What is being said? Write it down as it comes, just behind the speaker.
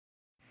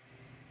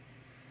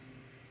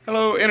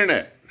Hello,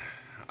 Internet.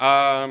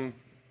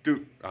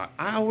 Dude,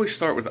 I always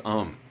start with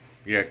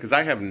yeah, because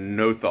I have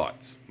no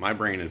thoughts. My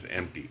brain is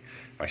empty.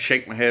 If I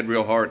shake my head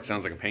real hard, it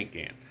sounds like a paint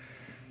can.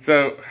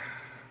 So,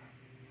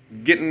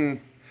 I'm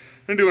gonna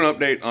do an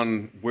update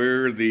on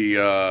where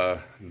the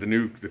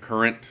new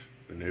current,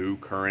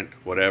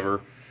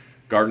 whatever,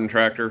 garden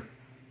tractor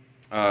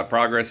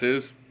progress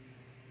is.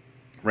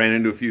 Ran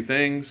into a few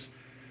things.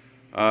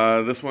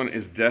 This one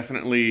is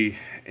definitely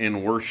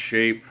in worse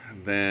shape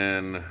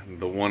than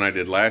the one I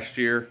did last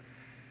year.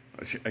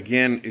 Which,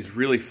 again, is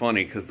really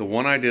funny because the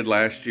one I did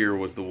last year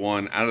was the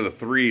one out of the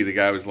three. The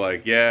guy was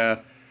like,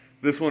 yeah,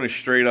 this one is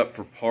straight up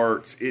for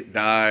parts. It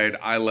died.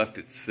 I left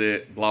it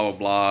sit, blah, blah,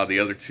 blah. The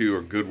other two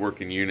are good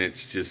working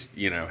units, just,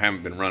 you know,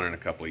 haven't been running a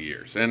couple of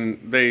years.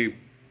 And they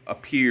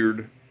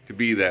appeared to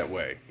be that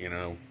way, you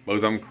know. Both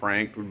of them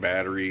cranked with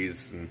batteries,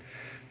 and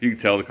you could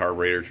tell the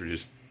carburetors were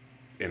just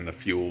in the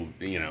fuel,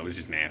 you know, it was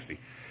just nasty.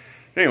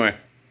 Anyway,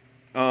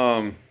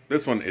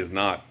 this one is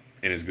not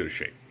in as good a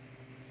shape.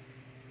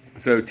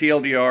 So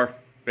TLDR,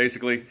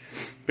 basically,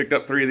 picked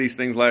up 3 of these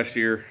things last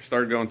year,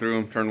 started going through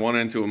them, turned one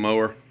into a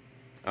mower.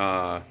 2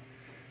 of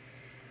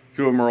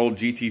them are old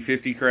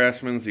GT50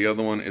 Craftsmans. The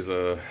other one is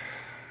a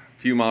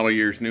few model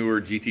years newer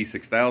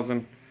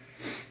GT6000.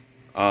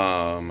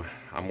 I'm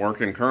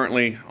working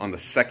currently on the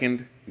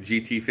second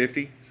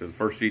GT50. So the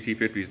first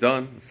GT50 is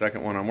done. The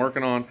second one I'm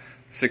working on,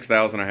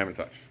 6000 I haven't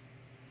touched.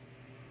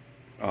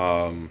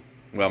 Well,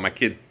 my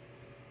kid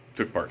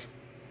took parts.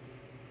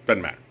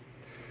 Doesn't matter.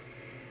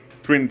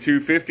 Between the two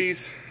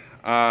 50s,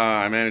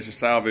 I managed to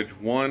salvage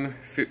one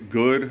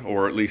good,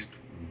 or at least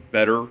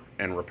better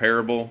and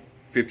repairable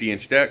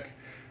 50-inch deck.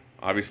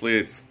 Obviously,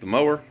 it's the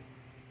mower.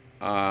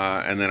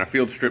 And then I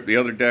field stripped the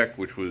other deck,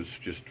 which was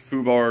just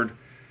foobarred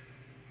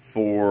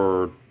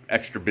for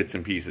extra bits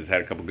and pieces.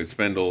 Had a couple good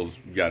spindles,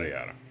 yada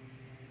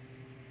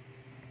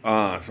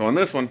yada. So on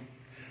this one,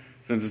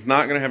 since it's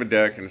not going to have a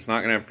deck and it's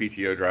not going to have a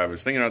PTO drive, I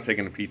was thinking about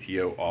taking the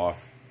PTO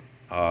off.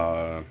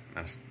 And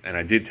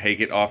I did take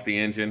it off the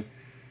engine,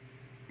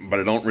 but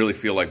I don't really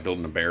feel like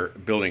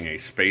building a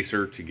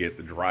spacer to get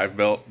the drive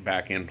belt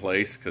back in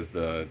place, because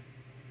the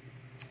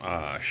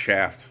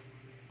shaft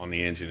on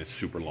the engine is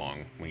super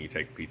long when you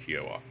take the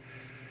PTO off.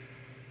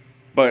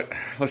 But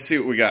let's see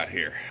what we got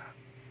here.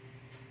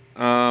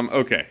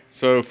 Okay,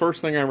 so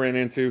first thing I ran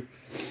into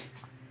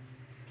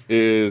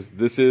is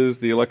this is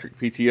the electric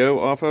PTO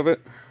off of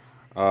it.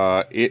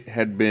 It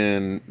had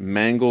been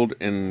mangled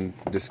and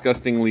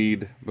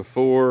disgustingly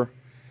before.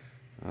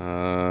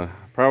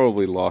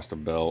 Probably lost a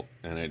belt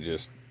and it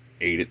just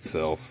ate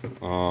itself.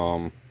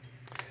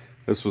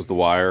 This was the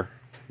wire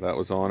that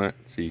was on it,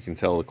 so you can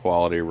tell the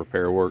quality of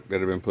repair work that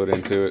had been put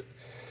into it.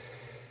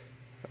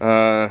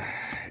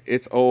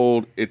 It's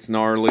old, it's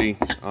gnarly.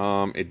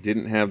 It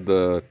didn't have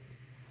the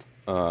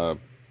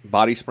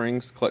body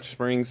springs, clutch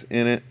springs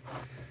in it.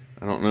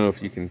 I don't know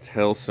if you can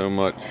tell so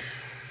much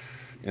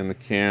in the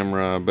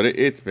camera, but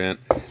it's bent.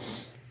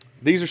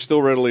 These are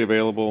still readily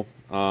available,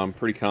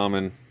 pretty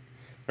common.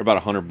 They're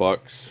about $100,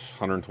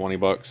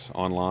 $120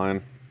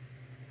 online.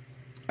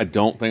 I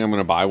don't think I'm going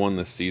to buy one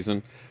this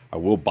season. I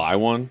will buy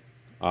one,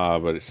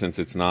 but since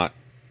it's not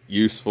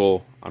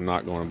useful, I'm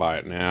not going to buy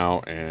it now.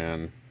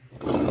 And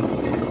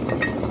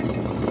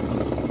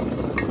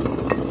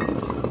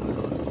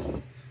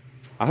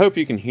I hope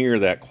you can hear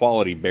that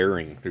quality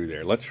bearing through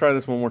there. Let's try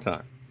this one more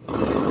time.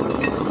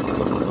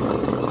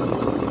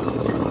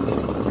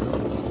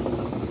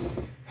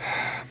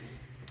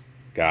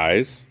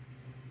 Guys,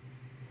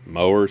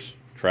 mowers,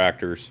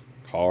 tractors,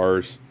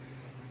 cars,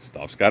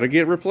 stuff's got to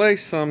get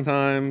replaced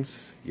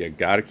sometimes. You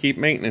got to keep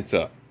maintenance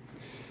up.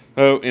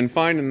 So in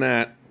finding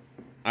that,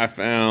 I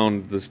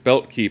found this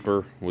belt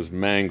keeper was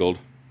mangled.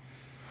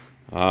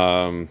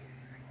 And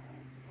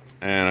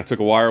I took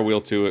a wire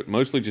wheel to it,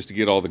 mostly just to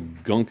get all the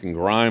gunk and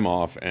grime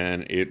off,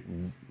 and it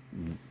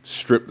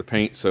stripped the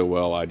paint so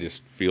well, I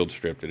just field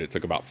stripped it. It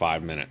took about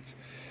 5 minutes.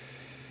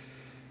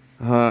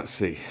 Let's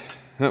see.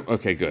 Oh,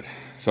 okay, good.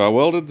 So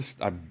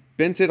I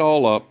bent it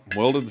all up,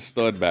 welded the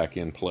stud back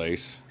in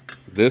place.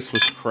 This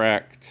was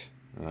cracked.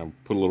 I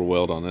put a little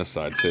weld on this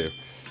side too.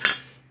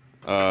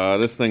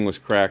 This thing was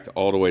cracked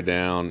all the way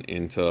down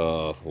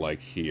into like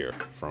here,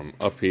 from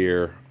up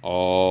here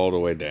all the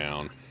way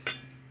down.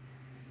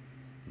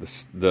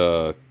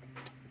 The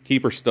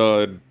keeper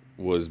stud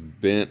was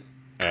bent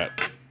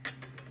at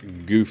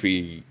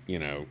goofy, you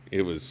know,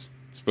 it was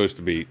supposed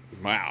to be,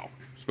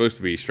 supposed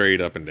to be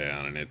straight up and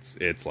down, and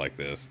it's like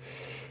this.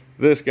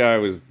 This guy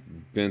was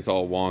bent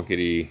all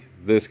wonkety.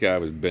 This guy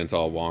was bent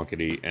all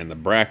wonkety, and the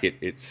bracket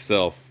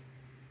itself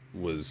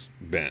was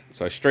bent.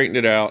 So I straightened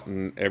it out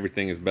and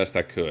everything as best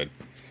I could.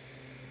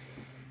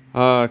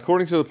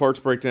 According to the parts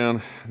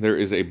breakdown, there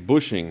is a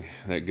bushing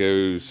that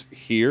goes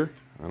here.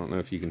 I don't know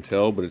if you can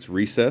tell, but it's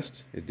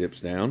recessed. It dips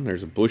down.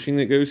 There's a bushing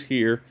that goes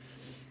here,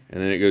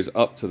 and then it goes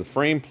up to the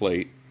frame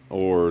plate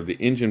or the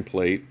engine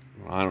plate.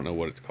 I don't know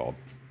what it's called,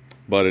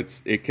 but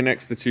it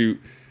connects the two.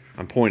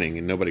 I'm pointing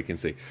and nobody can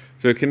see.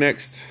 So it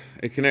connects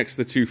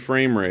the two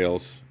frame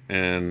rails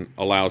and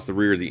allows the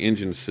rear of the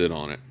engine to sit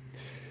on it.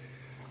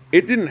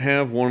 it didn't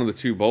have one of the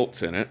 2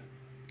 bolts in it.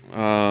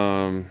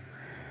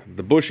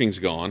 The bushing's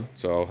gone,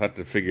 so I'll have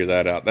to figure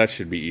that out. That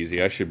should be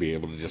easy. I should be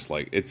able to just,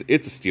 like, it's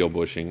a steel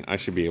bushing. I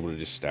should be able to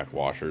just stack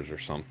washers or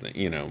something.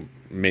 You know,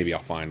 maybe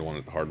I'll find one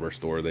at the hardware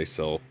store. They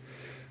sell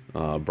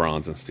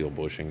bronze and steel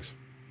bushings.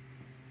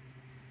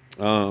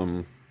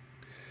 So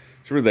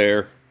we're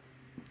there.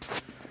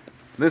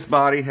 This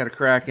body had a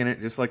crack in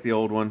it, just like the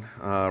old one.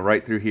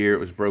 Right through here, it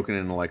was broken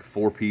into like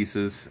 4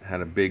 pieces.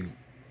 Had a big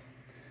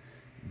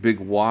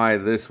Y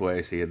this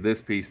way, so you had this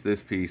piece,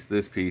 this piece,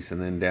 this piece,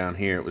 and then down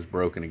here it was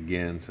broken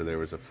again, so there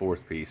was a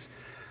 4th piece.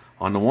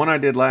 On the one I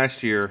did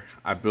last year,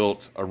 I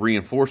built a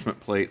reinforcement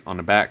plate on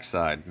the back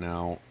side.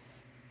 Now,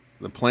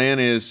 the plan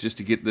is just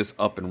to get this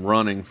up and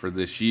running for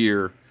this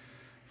year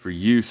for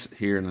use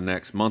here in the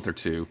next month or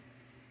 2.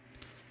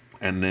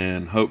 And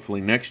then hopefully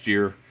next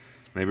year,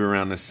 maybe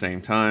around this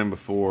same time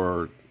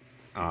before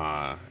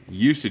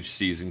usage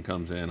season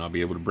comes in, I'll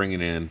be able to bring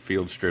it in,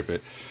 field strip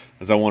it,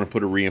 as I want to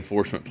put a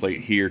reinforcement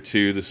plate here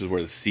too. This is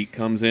where the seat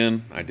comes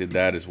in. I did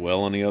that as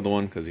well on the other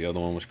one because the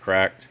other one was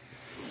cracked.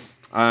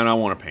 And I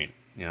want to paint it.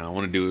 You know, I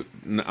want to do it.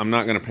 I'm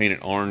not going to paint it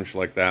orange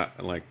like that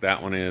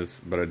one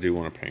is, but I do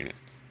want to paint it.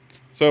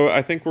 So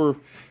I think we're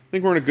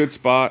in a good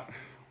spot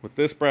with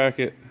this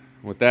bracket,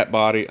 with that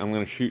body. I'm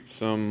going to shoot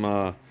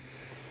some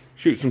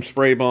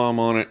spray bomb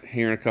on it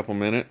here in a couple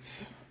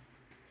minutes.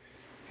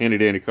 Handy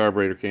dandy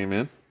carburetor came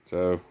in,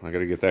 so I got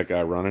to get that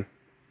guy running.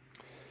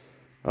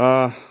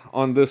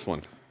 On this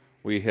one,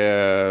 we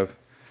have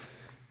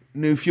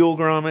new fuel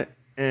grommet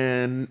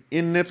and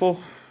in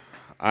nipple.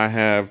 I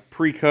have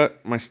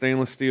pre-cut my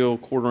stainless steel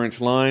 1/4-inch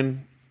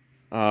line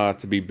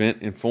to be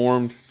bent and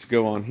formed to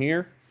go on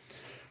here.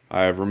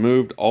 I have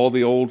removed all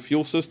the old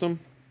fuel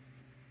system.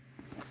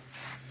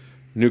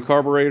 New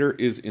carburetor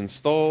is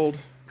installed.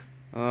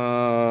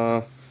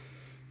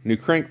 New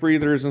crank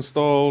breather is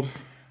installed.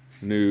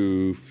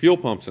 New fuel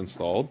pumps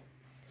installed.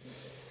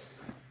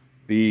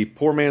 The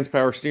poor man's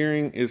power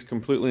steering is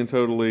completely and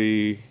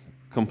totally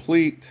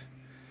complete,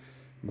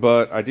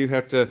 but I do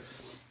have to,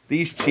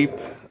 these cheap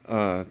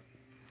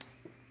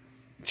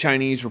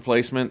Chinese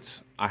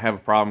replacements, I have a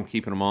problem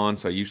keeping them on,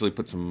 so I usually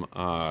put some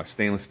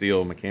stainless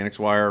steel mechanics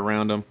wire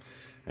around them,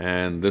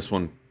 and this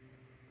one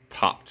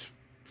popped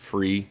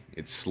free.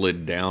 It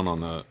slid down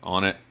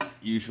on it.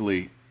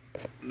 Usually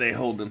they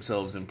hold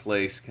themselves in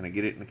place. Can I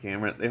get it in the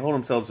camera? They hold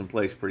themselves in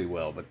place pretty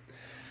well, but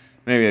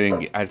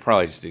maybe I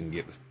probably just didn't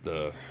get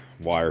the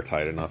wire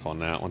tight enough on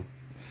that one.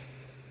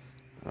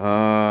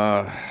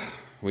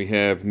 We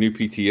have new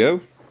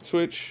PTO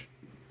switch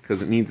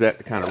because it needs that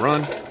to kind of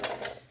run.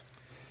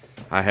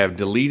 I have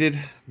deleted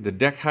the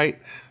deck height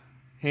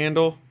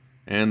handle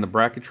and the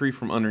bracketry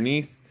from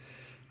underneath.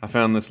 I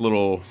found this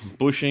little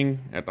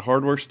bushing at the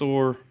hardware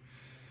store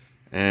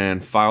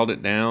and filed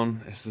it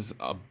down.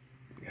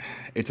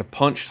 It's a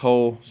punched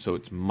hole, so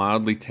it's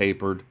mildly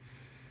tapered.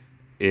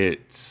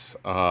 It's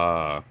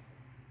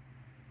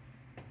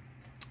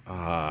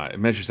it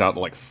measures out to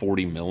like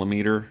 40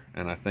 millimeter,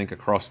 and I think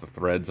across the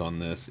threads on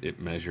this it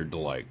measured to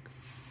like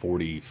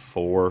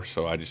 44.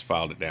 So I just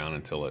filed it down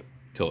until it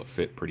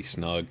fit pretty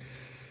snug.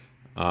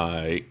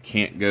 It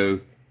can't go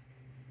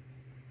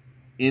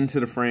into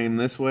the frame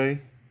this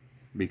way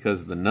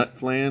because of the nut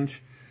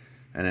flange,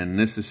 and then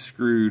this is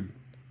screwed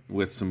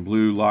with some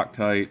blue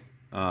Loctite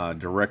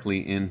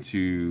directly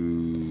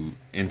into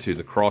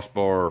the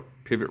crossbar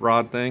pivot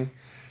rod thing,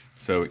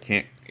 so it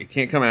can't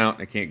come out,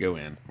 it can't go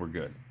in. We're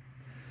good.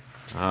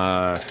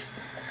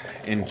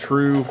 In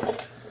true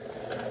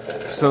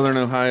Southern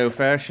Ohio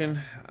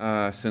fashion,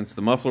 since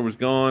the muffler was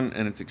gone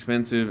and it's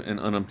expensive and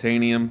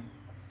unobtainium,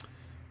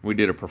 we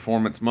did a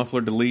performance muffler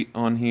delete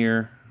on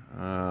here.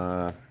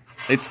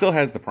 It still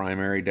has the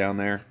primary down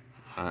there.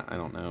 I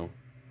don't know,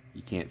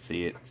 you can't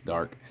see it, it's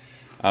dark,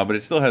 but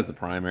it still has the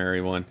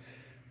primary one.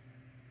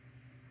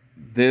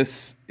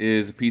 This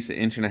is a piece of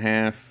 1.5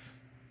 inch.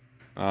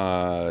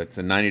 It's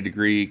a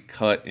 90-degree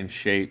cut and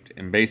shaped,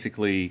 and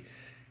basically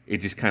it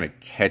just kind of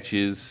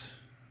catches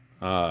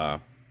the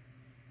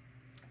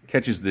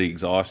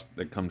exhaust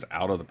that comes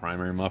out of the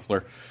primary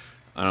muffler.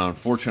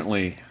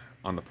 Unfortunately,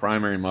 on the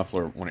primary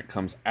muffler, when it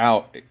comes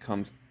out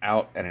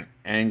at an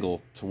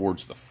angle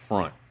towards the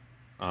front.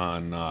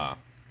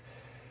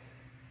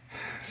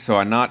 So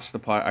I notched the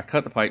pipe. I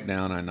cut the pipe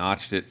down. I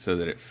notched it so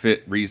that it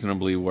fit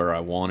reasonably where I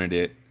wanted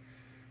it.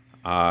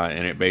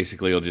 And it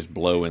basically will just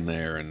blow in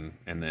there and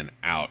then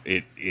out.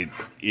 It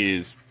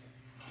is,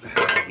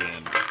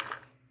 again,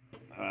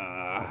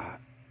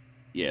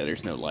 yeah,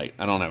 there's no light.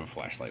 I don't have a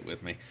flashlight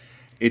with me.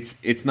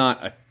 It's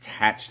not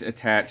attached.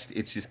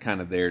 It's just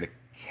kind of there to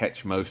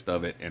catch most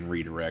of it and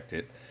redirect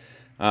it.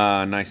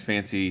 Nice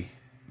fancy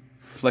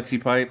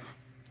flexi pipe.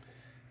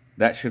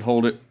 That should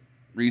hold it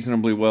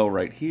reasonably well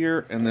right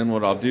here. And then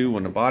what I'll do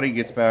when the body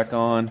gets back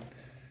on,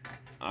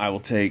 I will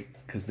take,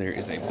 because there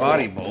is a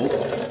body bolt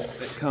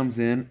that comes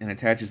in and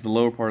attaches the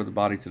lower part of the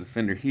body to the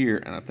fender here,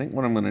 and I think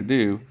what I'm going to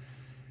do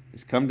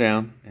is come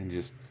down and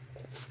just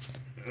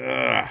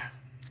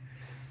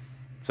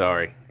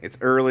sorry, it's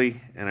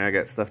early and I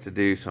got stuff to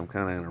do, so I'm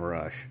kind of in a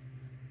rush.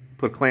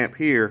 Put a clamp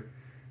here,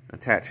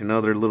 attach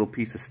another little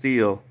piece of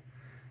steel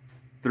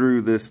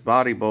through this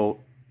body bolt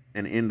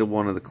and into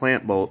one of the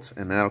clamp bolts,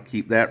 and that'll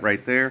keep that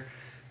right there.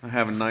 I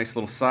have a nice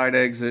little side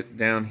exit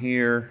down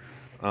here.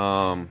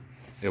 It'll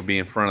be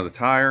in front of the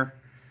tire,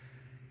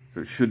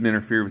 so it shouldn't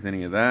interfere with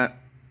any of that.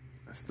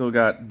 I still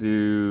got to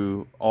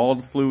do all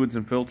the fluids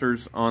and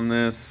filters on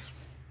this,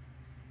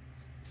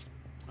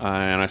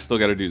 and I still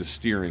got to do the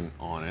steering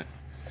on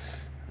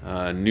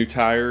it. New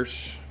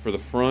tires for the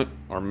front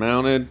are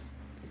mounted,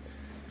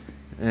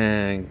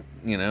 and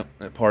you know,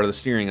 part of the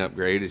steering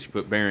upgrade is you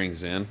put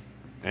bearings in,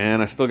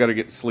 and I still got to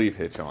get the sleeve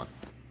hitch on.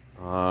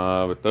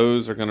 But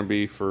those are going to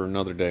be for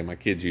another day. My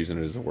kid's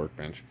using it as a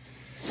workbench.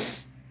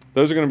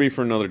 Those are going to be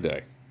for another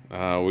day.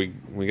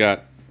 We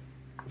got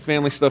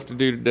family stuff to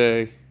do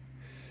today.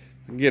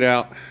 Get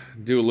out,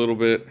 do a little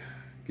bit,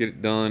 get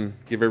it done,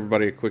 give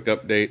everybody a quick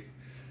update.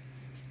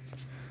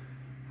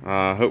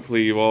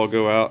 Hopefully you all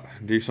go out,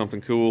 do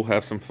something cool,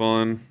 have some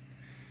fun,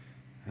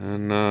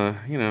 and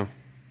you know,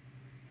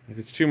 if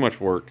it's too much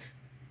work,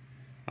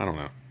 I don't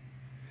know.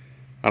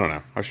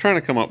 I was trying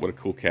to come up with a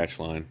cool catch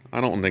line.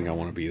 I don't think I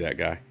want to be that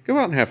guy. Go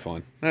out and have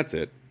fun. That's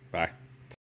it. Bye.